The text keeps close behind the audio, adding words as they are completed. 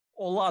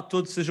Olá a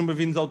todos, sejam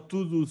bem-vindos ao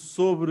Tudo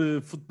sobre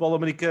Futebol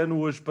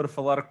Americano, hoje para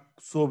falar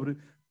sobre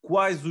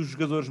quais os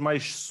jogadores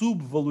mais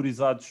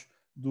subvalorizados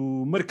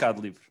do mercado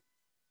livre.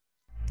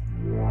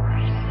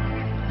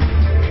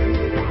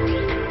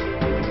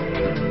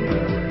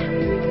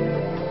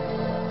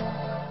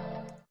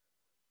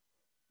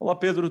 Olá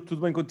Pedro,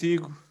 tudo bem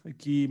contigo?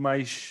 Aqui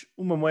mais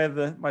uma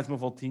moeda, mais uma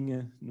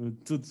voltinha no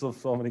Tudo sobre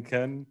Futebol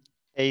Americano.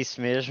 É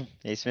isso mesmo,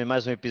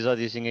 mais um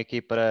episódiozinho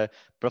aqui para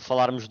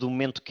falarmos do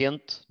momento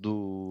quente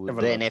É da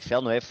verdade.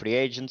 NFL, não é? Free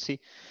Agency.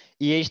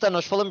 E aí está,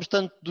 nós falamos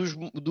tanto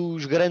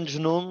dos grandes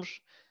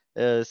nomes,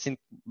 assim,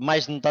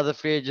 mais de metade da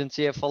Free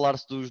Agency é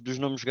falar-se dos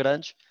nomes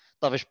grandes,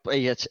 talvez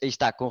aí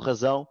está, com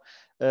razão,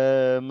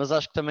 mas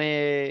acho que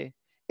também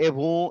é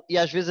bom e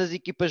às vezes as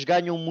equipas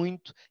ganham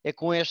muito é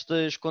com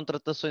estas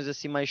contratações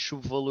assim mais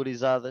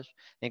subvalorizadas,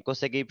 em que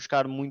conseguem ir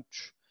buscar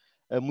muitos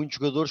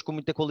jogadores com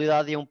muita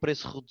qualidade e a um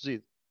preço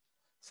reduzido.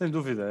 Sem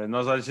dúvida,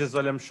 nós às vezes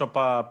olhamos só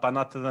para a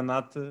nata da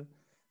nata,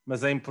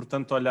 mas é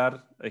importante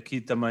olhar aqui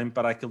também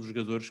para aqueles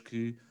jogadores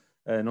que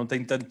não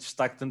têm tanto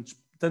destaque,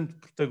 tanto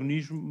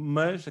protagonismo,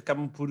 mas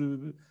acabam por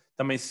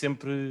também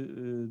sempre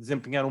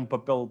desempenhar um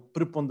papel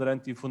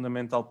preponderante e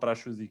fundamental para as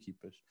suas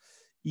equipas.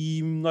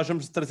 E nós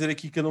vamos trazer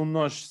aqui cada um de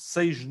nós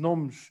 6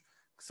 nomes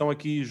que são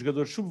aqui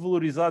jogadores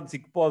subvalorizados e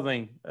que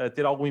podem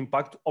ter algum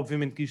impacto.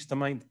 Obviamente que isto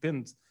também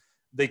depende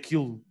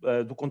daquilo,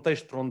 do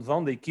contexto para onde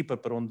vão, da equipa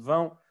para onde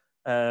vão,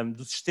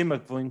 do sistema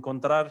que vão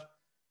encontrar.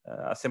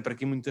 Há sempre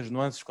aqui muitas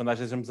nuances, quando às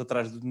vezes vamos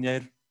atrás do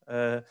dinheiro,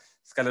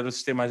 se calhar o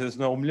sistema às vezes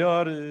não é o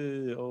melhor,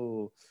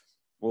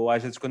 ou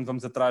às vezes quando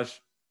vamos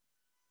atrás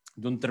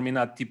de um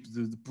determinado tipo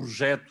de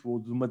projeto ou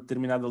de uma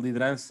determinada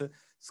liderança,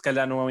 se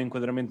calhar não é um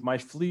enquadramento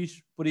mais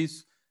feliz. Por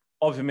isso,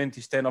 obviamente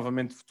isto é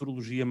novamente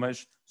futurologia,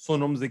 mas são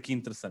nomes aqui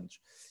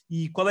interessantes.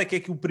 E qual é que é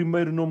aqui o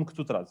primeiro nome que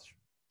tu trazes?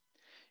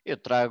 Eu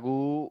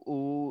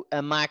trago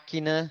a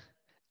máquina,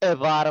 a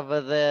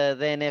barba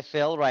da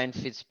NFL, Ryan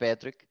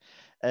Fitzpatrick.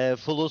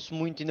 Falou-se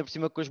muito, ainda por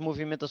cima, com as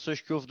movimentações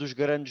que houve dos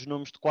grandes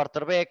nomes de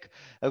quarterback.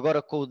 Agora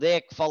com o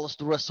deck, fala-se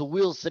do Russell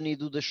Wilson e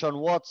do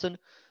Deshaun Watson.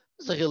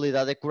 Mas a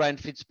realidade é que o Ryan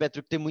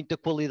Fitzpatrick tem muita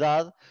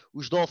qualidade.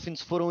 Os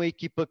Dolphins foram a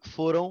equipa que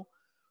foram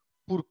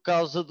por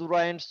causa do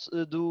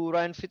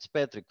Ryan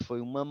Fitzpatrick. Foi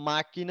uma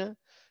máquina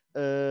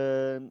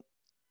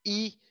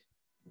e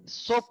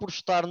só por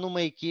estar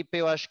numa equipa,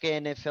 eu acho que a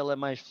NFL é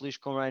mais feliz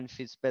com o Ryan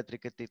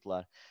Fitzpatrick a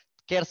titular.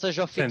 Quer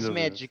seja o Sem dúvida,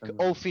 Fitzmagic sem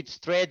ou o dúvida.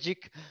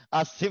 Fitztragic,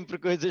 há sempre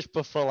coisas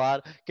para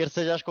falar, quer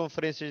seja as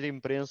conferências de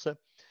imprensa.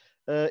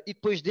 E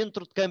depois,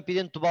 dentro de campo e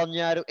dentro do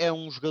balneário, é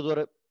um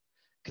jogador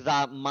que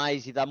dá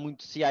mais e dá muito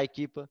de si à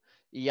equipa.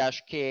 E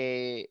acho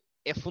que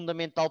é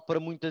fundamental para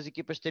muitas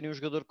equipas terem um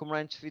jogador como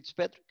Ryan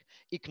Fitzpatrick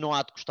e que não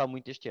há de custar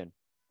muito este ano.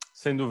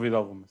 Sem dúvida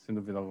alguma, sem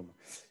dúvida alguma.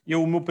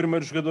 O meu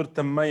primeiro jogador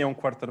também é um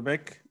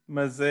quarterback,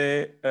 mas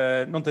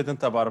não tem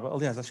tanta barba.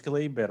 Aliás, acho que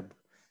ele é imberbe.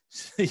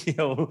 E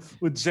é o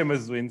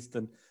Jameis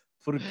Winston.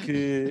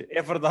 Porque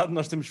é verdade,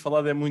 nós temos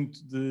falado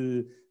muito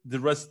de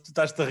Russ. Tu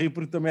estás-te a rir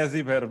porque também és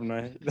imberbe, não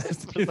é?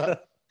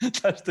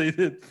 Estás-te a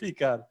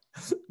identificar.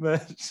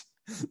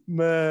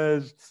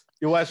 Mas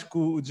eu acho que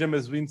o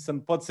Jameis Winston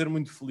pode ser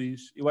muito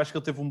feliz. Eu acho que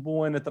ele teve um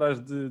bom ano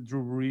atrás de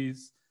Drew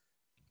Brees.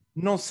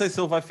 Não sei se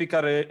ele vai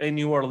ficar em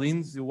New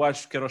Orleans, eu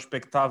acho que era o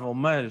expectável,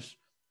 mas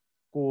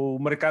com o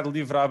mercado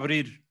livre a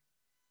abrir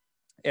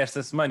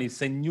esta semana e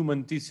sem nenhuma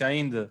notícia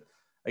ainda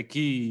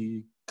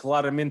aqui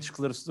claramente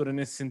esclarecedora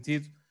nesse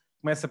sentido,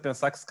 começo a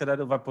pensar que se calhar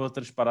ele vai para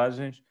outras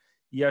paragens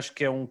e acho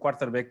que é um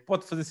quarterback que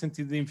pode fazer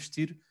sentido de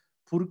investir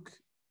porque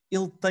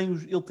ele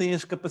tem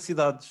as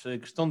capacidades. A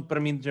questão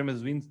para mim de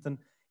Jameis Winston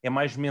é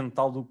mais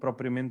mental do que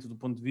propriamente do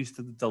ponto de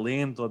vista de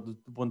talento ou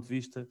do ponto de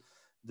vista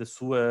da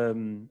sua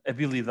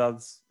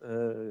habilidade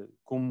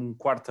como um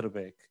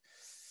quarterback.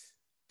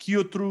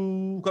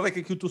 Qual é que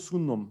é aqui o teu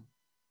segundo nome?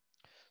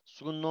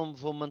 Segundo nome,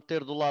 vou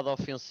manter do lado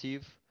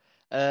ofensivo,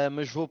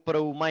 mas vou para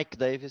o Mike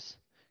Davis,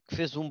 que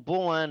fez um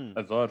bom ano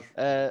Adoro.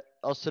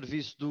 ao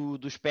serviço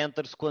dos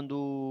Panthers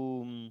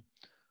quando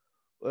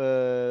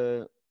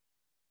uh,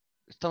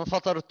 estão a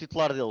faltar o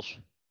titular deles.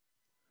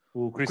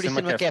 O O Christian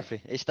Christian McCaffrey.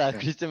 McCaffrey. Aí está, o Sim.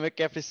 Christian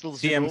McCaffrey se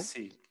lesionou.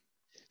 CMC.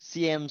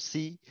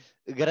 CMC,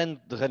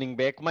 grande running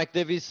back. O Mike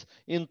Davis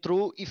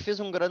entrou e fez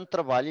um grande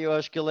trabalho. Eu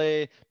acho que ele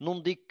é,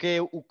 não digo que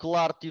é o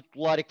claro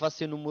titular e que vai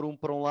ser número um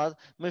para um lado,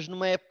 mas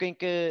numa época em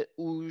que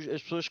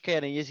as pessoas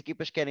querem e as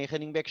equipas querem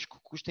running backs que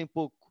custem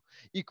pouco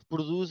e que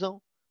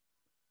produzam,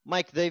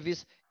 Mike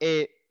Davis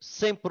é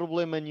sem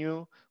problema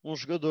nenhum um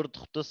jogador de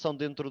rotação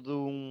dentro de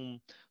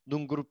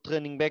um grupo de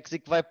running backs e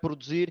que vai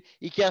produzir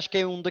e que acho que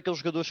é um daqueles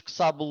jogadores que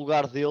sabe o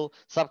lugar dele,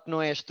 sabe que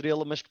não é a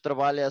estrela, mas que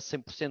trabalha a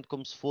 100%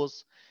 como se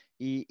fosse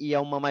e é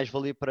uma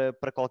mais-valia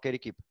para qualquer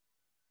equipa.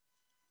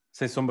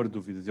 Sem sombra de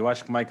dúvidas. Eu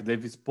acho que Mike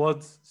Davis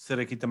pode ser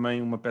aqui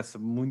também uma peça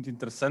muito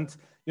interessante.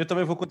 Eu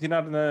também vou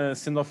continuar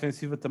sendo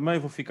ofensiva também,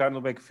 vou ficar no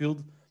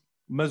backfield,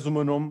 mas o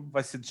meu nome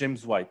vai ser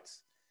James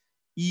White.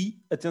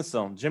 E,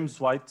 atenção,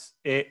 James White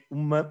é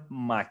uma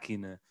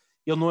máquina.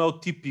 Ele não é o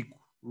típico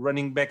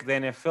running back da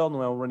NFL,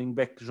 não é o running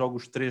back que joga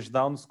os 3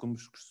 downs, como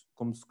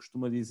se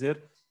costuma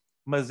dizer.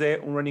 mas é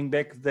um running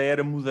back da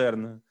era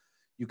moderna.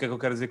 E o que é que eu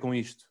quero dizer com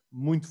isto?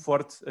 Muito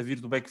forte a vir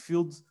do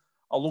backfield.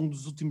 Ao longo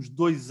dos últimos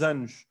 2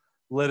 anos,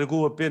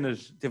 largou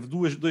apenas, teve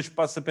dois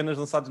passos apenas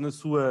lançados na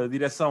sua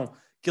direção,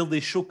 que ele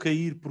deixou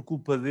cair por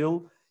culpa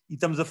dele, e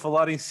estamos a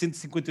falar em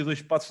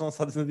 152 passos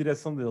lançados na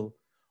direção dele.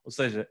 Ou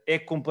seja, é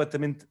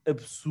completamente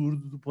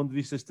absurdo do ponto de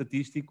vista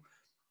estatístico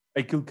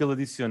aquilo que ele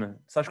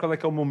adiciona. Sabes qual é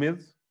que é o meu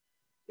medo?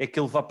 É que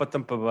ele vá para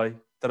Tampa Bay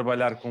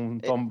trabalhar com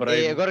Tom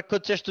Brady. Agora que eu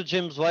disseste o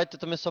James White, eu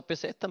também só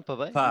pensei, Tampa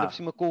Bay, ainda por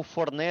cima com o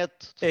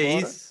Fournette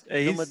de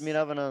fora, não me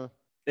admirava nada.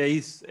 É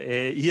isso,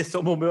 e esse é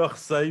o meu maior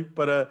receio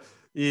para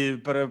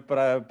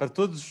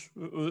todas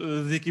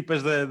as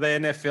equipas da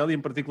NFL e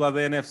em particular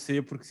da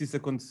NFC, porque se isso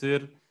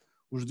acontecer,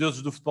 os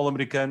deuses do futebol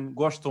americano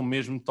gostam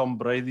mesmo de Tom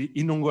Brady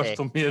e não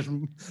gostam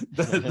mesmo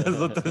das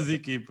outras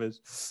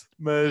equipas.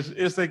 Mas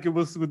este é aqui o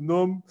meu segundo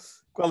nome.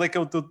 Qual é que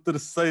é o teu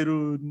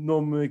terceiro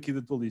nome aqui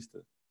da tua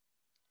lista?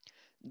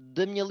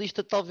 Da minha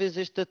lista, talvez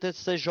este até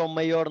seja o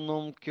maior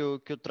nome que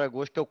eu trago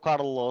hoje, que é o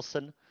Carl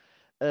Lawson.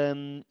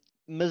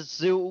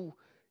 Mas eu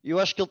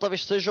acho que ele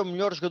talvez seja o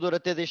melhor jogador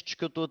até destes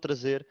que eu estou a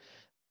trazer.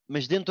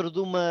 Mas dentro de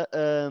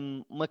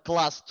uma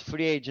classe de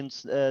free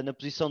agents na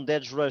posição de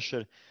edge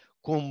rusher,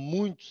 com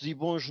muitos e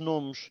bons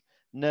nomes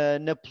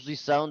na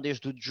posição,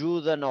 desde o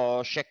Juden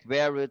ao Shaq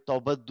Barrett, ao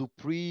Bud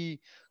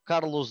Dupree,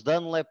 Carlos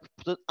Dunlap.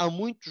 Portanto, há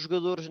muitos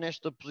jogadores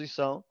nesta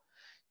posição.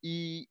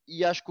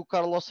 E acho que o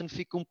Carl Lawson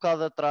fica um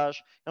bocado atrás.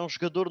 É um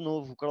jogador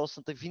novo, o Carl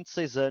Lawson tem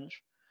 26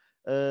 anos,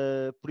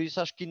 por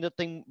isso acho que ainda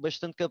tem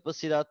bastante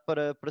capacidade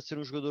para ser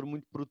um jogador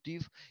muito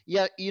produtivo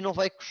e não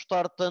vai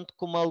custar tanto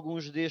como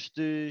alguns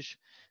destes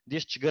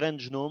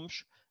grandes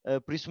nomes.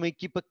 Por isso, uma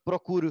equipa que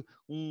procure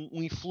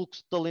um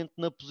influxo de talento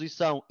na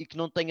posição e que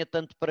não tenha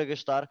tanto para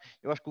gastar,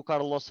 eu acho que o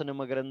Carl Lawson é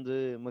uma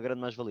grande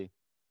mais-valia.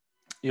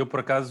 Eu,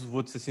 por acaso,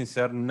 vou-te ser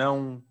sincero,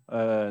 não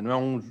é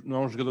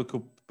um jogador que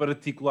eu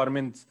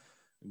particularmente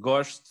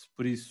gosto,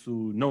 por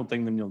isso não o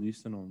tenho na minha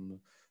lista,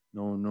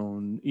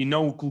 e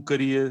não o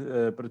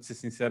colocaria, para te ser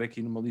sincero,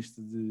 aqui numa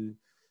lista de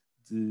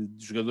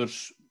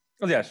jogadores.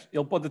 Aliás,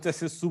 ele pode até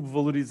ser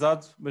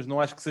subvalorizado, mas não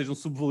acho que seja um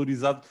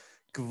subvalorizado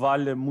que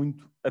valha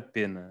muito a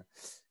pena.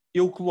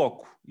 Eu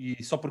coloco,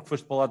 e só porque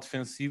foste para o lado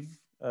defensivo,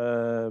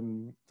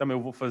 também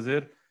eu vou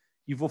fazer,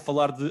 e vou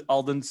falar de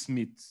Aldon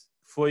Smith.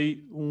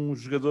 Foi um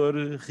jogador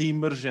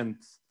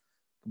reemergente,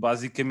 que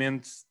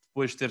basicamente,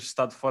 depois de ter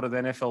estado fora da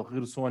NFL,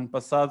 regressou ano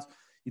passado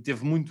e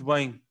teve muito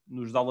bem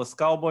nos Dallas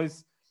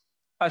Cowboys.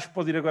 Acho que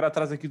pode ir agora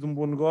atrás aqui de um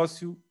bom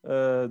negócio,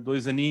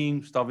 2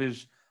 aninhos,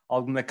 talvez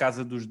algo na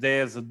casa dos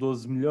 10 a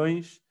 12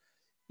 milhões,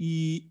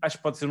 e acho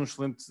que pode ser um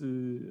excelente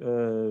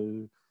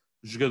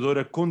jogador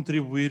a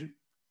contribuir,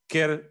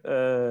 quer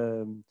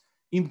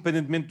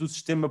independentemente do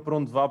sistema para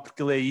onde vá,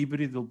 porque ele é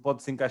híbrido, ele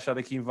pode se encaixar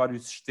aqui em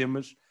vários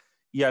sistemas,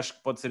 e acho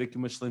que pode ser aqui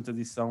uma excelente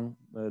adição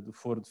do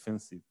foro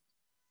defensivo.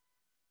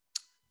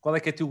 Qual é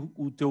que é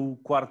o teu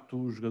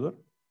quarto jogador?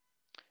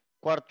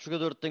 Quarto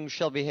jogador tem o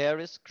Shelby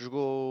Harris, que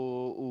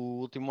jogou o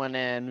último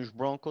ano nos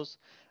Broncos.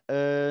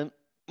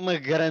 Uma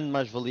grande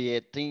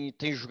mais-valia.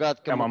 Tem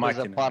jogado que é uma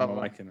coisa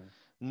parva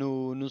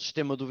no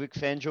sistema do Vic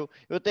Fangio.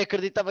 Eu até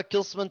acreditava que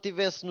ele se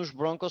mantivesse nos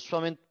Broncos,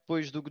 especialmente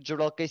depois do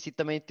Jurrell Casey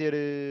também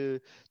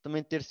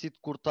ter sido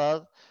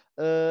cortado.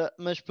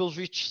 Mas pelos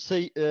vistos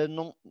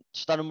não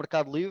está no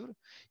mercado livre.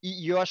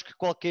 E eu acho que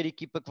qualquer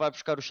equipa que vai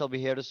buscar o Shelby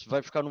Harris vai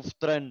buscar um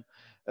veterano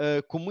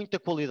com muita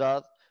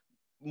qualidade,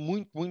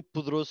 muito, muito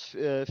poderoso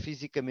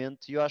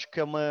fisicamente, e eu acho que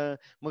é uma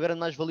grande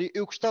mais-valia.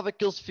 Eu gostava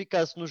que ele se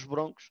ficasse nos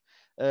Broncos,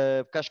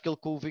 porque acho que ele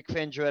com o Vic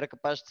Fangio era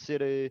capaz de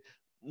ser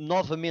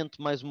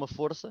novamente mais uma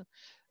força,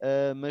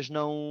 mas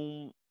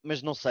não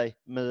sei,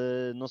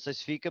 não sei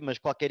se fica, mas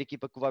qualquer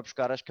equipa que o vai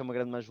buscar acho que é uma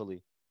grande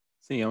mais-valia.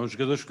 Sim, é um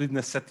jogador escolhido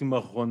na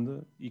 7ª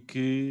ronda e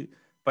que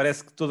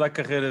parece que toda a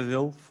carreira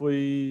dele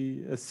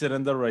foi a ser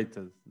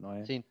underrated, não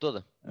é? Sim,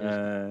 toda.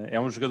 É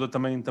um jogador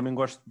também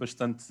gosto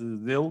bastante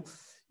dele.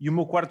 E o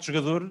meu quarto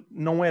jogador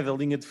não é da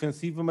linha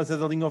defensiva, mas é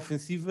da linha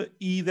ofensiva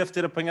e deve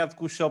ter apanhado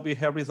com o Shelby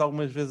Harris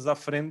algumas vezes à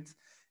frente.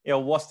 É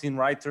o Austin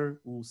Reiter,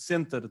 o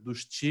center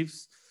dos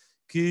Chiefs,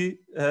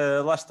 que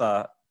lá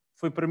está.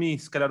 Foi para mim,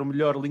 se calhar, o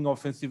melhor linha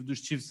ofensiva dos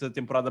Chiefs da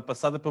temporada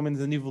passada, pelo menos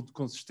a nível de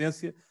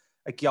consistência.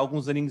 Aqui há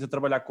alguns aninhos a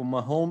trabalhar com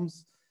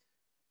Mahomes.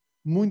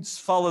 Muito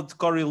se fala de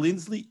Corey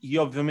Linsley e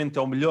obviamente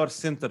é o melhor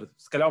center,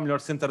 se calhar o melhor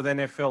center da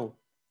NFL,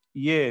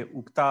 e é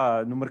o que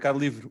está no mercado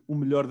livre o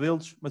melhor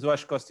deles, mas eu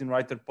acho que Austin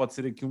Reiter pode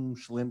ser aqui uma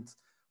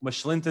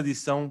excelente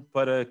adição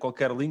para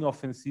qualquer linha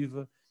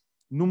ofensiva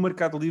no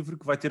mercado livre,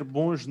 que vai ter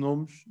bons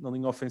nomes na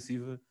linha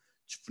ofensiva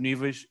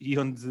disponíveis e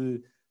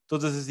onde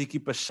todas as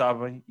equipas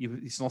sabem,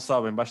 e se não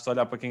sabem, basta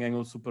olhar para quem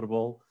ganhou o Super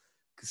Bowl,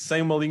 que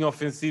sem uma linha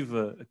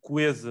ofensiva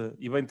coesa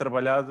e bem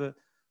trabalhada,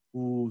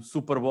 o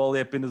Super Bowl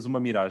é apenas uma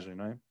miragem,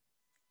 não é?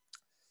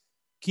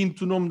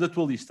 Quinto nome da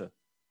tua lista?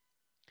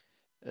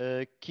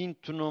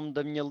 Quinto nome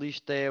da minha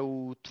lista é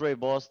o Trey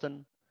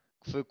Boston,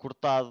 que foi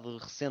cortado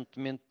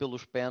recentemente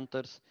pelos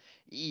Panthers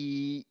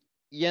e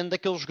é um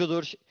daqueles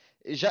jogadores.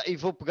 E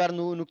vou pegar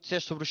no que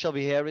disseste sobre o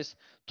Shelby Harris.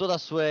 Toda a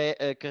sua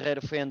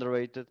carreira foi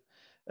underrated.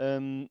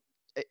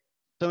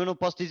 também não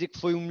posso dizer que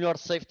foi o melhor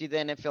safety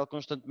da NFL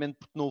constantemente,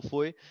 porque não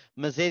foi,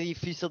 mas é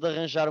difícil de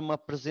arranjar uma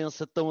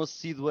presença tão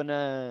assídua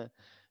na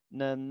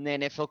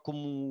NFL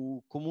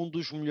como um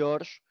dos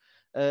melhores.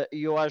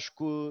 E eu acho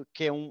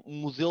que é um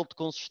modelo de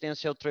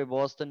consistência o Trey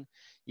Boston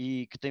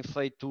e que tem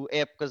feito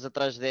épocas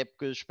atrás de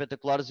épocas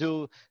espetaculares.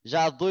 Eu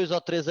já há 2 ou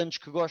 3 anos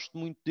que gosto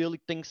muito dele e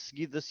que tenho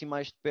seguido assim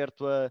mais de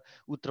perto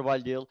o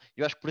trabalho dele.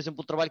 Eu acho que, por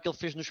exemplo, o trabalho que ele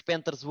fez nos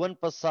Panthers o ano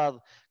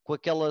passado, com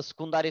aquela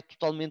secundária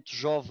totalmente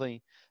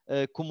jovem,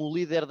 como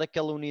líder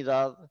daquela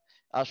unidade,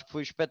 acho que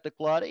foi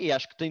espetacular e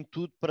acho que tem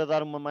tudo para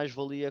dar uma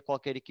mais-valia a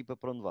qualquer equipa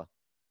para onde vá.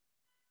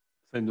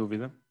 Sem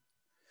dúvida.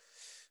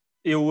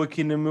 Eu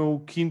aqui no meu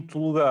quinto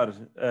lugar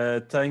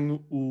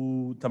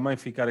tenho também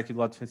ficar aqui do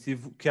lado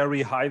defensivo,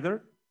 Kerry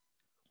Hyder,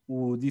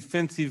 o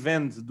defensive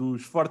end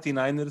dos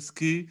 49ers,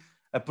 que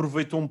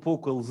aproveitou um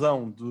pouco a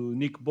lesão do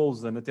Nick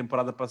Bosa na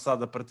temporada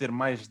passada para ter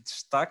mais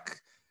destaque.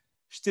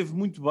 Esteve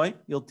muito bem,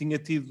 ele tinha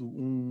tido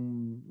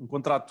um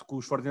contrato com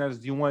os 49ers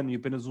de 1 ano e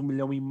apenas 1,5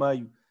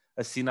 milhão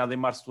assinado em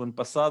março do ano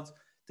passado.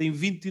 Tem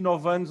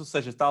 29 anos, ou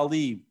seja, está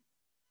ali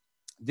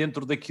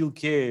dentro daquilo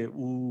que é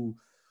o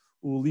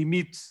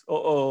limite,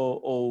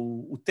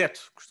 ou o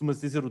teto,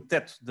 costuma-se dizer o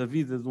teto da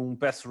vida de um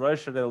pass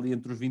rusher, ali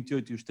entre os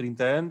 28 e os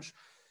 30 anos,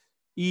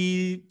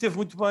 e teve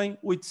muito bem,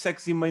 8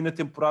 sacks e meio na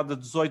temporada,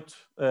 18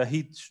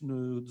 hits,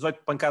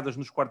 18 pancadas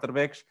nos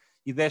quarterbacks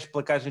e 10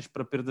 placagens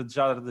para perda de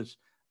jardas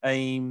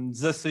em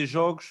 16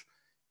 jogos,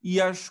 e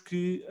acho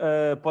que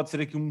pode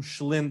ser aqui uma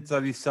excelente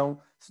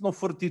adição, se não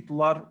for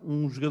titular,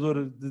 um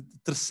jogador de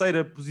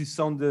terceira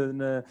posição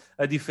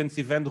na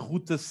defensive end,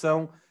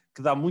 rotação,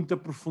 que dá muita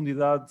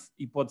profundidade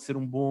e pode ser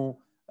um bom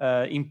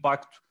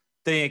impacto.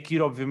 Tem que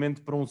ir,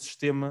 obviamente, para um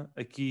sistema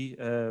aqui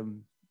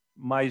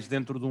mais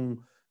dentro de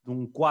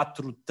um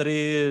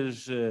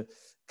 4-3,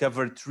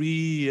 cover 3,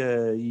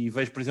 e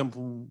vejo, por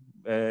exemplo,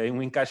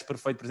 um encaixe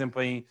perfeito, por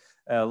exemplo, em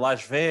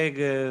Las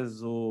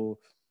Vegas ou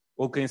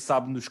quem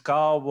sabe nos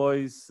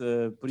Cowboys.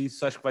 Por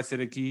isso acho que vai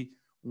ser aqui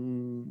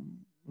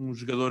um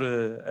jogador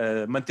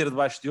a manter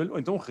debaixo de olho, ou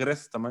então um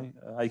regresso também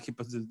à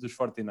equipa dos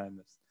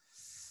 49ers.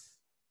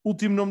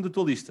 Último nome da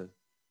tua lista?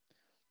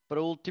 Para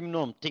o último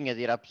nome, tinha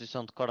de ir à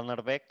posição de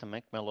cornerback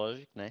também, como é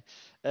lógico, né?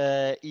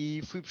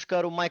 E fui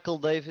buscar o Michael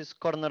Davis,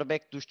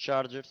 cornerback dos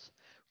Chargers.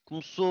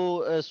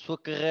 Começou a sua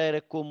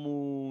carreira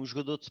como um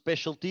jogador de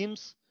special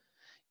teams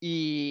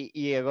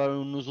e agora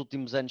nos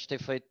últimos anos tem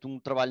feito um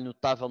trabalho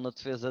notável na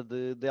defesa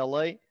de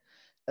LA.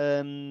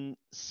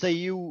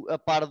 Saiu a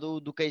par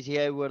do Casey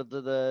Hayward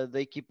da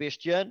equipa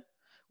este ano.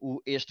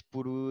 Este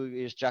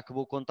já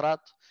acabou o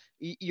contrato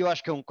e eu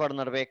acho que é um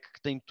cornerback que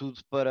tem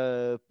tudo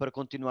para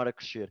continuar a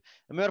crescer.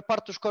 A maior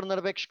parte dos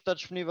cornerbacks que está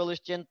disponível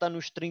este ano está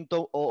nos 30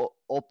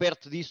 ou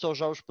perto disso ou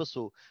já os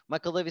passou.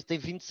 Michael Davis tem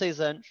 26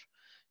 anos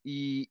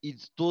e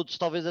de todos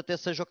talvez até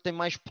seja o que tem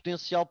mais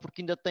potencial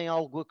porque ainda tem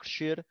algo a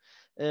crescer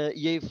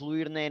e a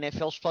evoluir na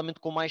NFL,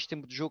 especialmente com mais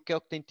tempo de jogo, que é o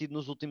que tem tido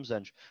nos últimos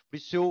anos. Por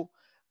isso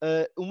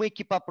uma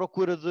equipa à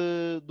procura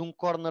de um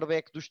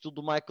cornerback do estilo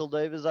do Michael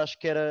Davis, acho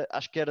que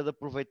era de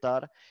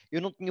aproveitar. Eu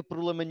não tinha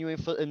problema nenhum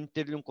em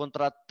meter-lhe um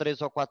contrato de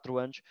 3 ou 4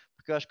 anos,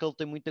 porque eu acho que ele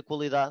tem muita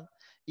qualidade.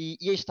 E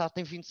aí está,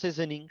 tem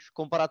 26 aninhos,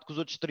 comparado com os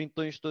outros 30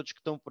 todos que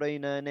estão por aí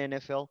na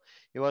NFL.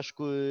 Eu acho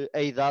que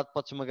a idade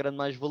pode ser uma grande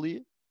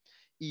mais-valia.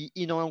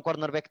 E não é um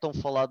cornerback tão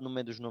falado no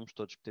meio dos nomes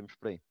todos que temos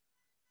por aí.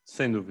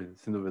 Sem dúvida,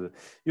 sem dúvida.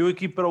 Eu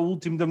aqui para o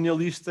último da minha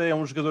lista é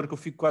um jogador que eu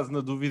fico quase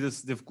na dúvida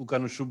se devo colocar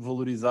nos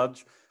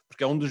subvalorizados,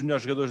 porque é um dos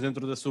melhores jogadores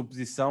dentro da sua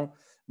posição,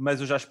 mas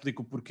eu já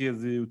explico o porquê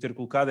de o ter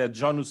colocado. É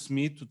Jonnu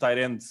Smith, o tight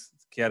end,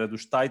 que era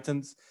dos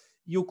Titans,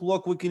 e eu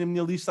coloco aqui na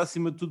minha lista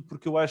acima de tudo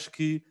porque eu acho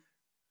que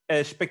a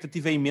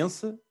expectativa é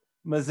imensa,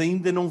 mas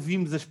ainda não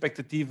vimos a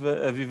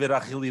expectativa a viver a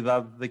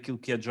realidade daquilo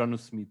que é Jonnu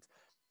Smith.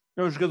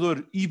 É um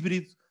jogador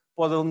híbrido,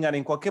 pode alinhar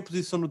em qualquer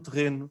posição no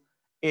terreno,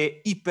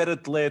 é hiper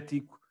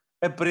atlético,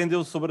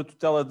 aprendeu sobre a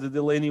tutela de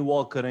Delaney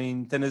Walker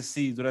em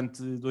Tennessee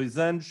durante 2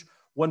 anos.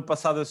 O ano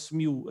passado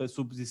assumiu a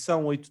sua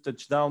posição, 8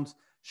 touchdowns,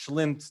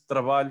 excelente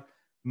trabalho,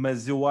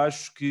 mas eu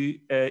acho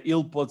que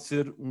ele pode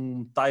ser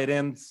um tight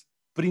end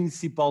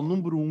principal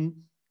número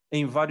 1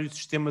 em vários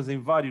sistemas, em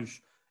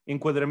vários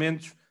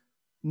enquadramentos.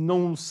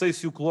 Não sei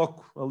se o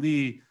coloco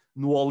ali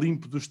no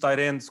Olimpo dos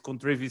tight ends com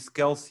Travis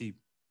Kelce,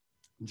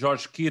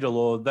 George Kittle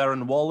ou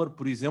Darren Waller,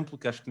 por exemplo,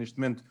 que acho que neste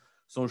momento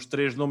são os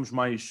 3 nomes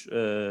mais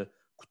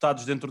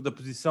cotados dentro da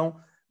posição,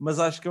 mas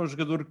acho que é um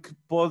jogador que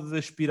pode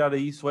aspirar a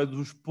isso, ou é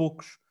dos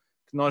poucos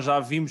que nós já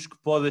vimos que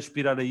pode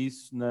aspirar a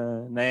isso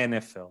na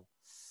NFL.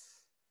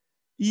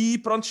 E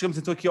pronto, chegamos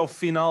então aqui ao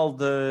final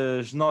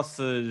das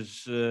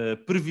nossas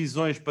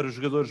previsões para os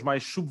jogadores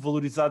mais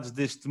subvalorizados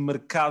deste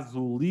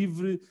mercado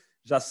livre.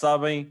 Já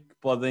sabem que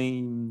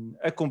podem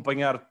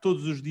acompanhar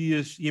todos os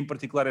dias e em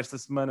particular esta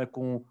semana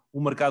com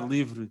o Mercado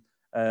Livre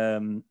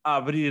a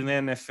abrir na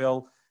NFL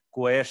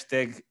com a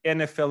hashtag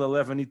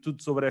NFL11 e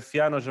tudo sobre a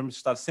FA. Nós vamos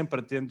estar sempre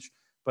atentos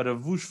para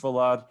vos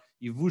falar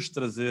e vos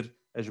trazer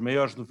as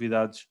maiores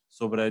novidades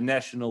sobre a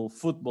National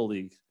Football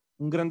League.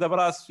 Um grande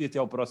abraço e até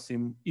ao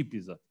próximo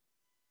episódio.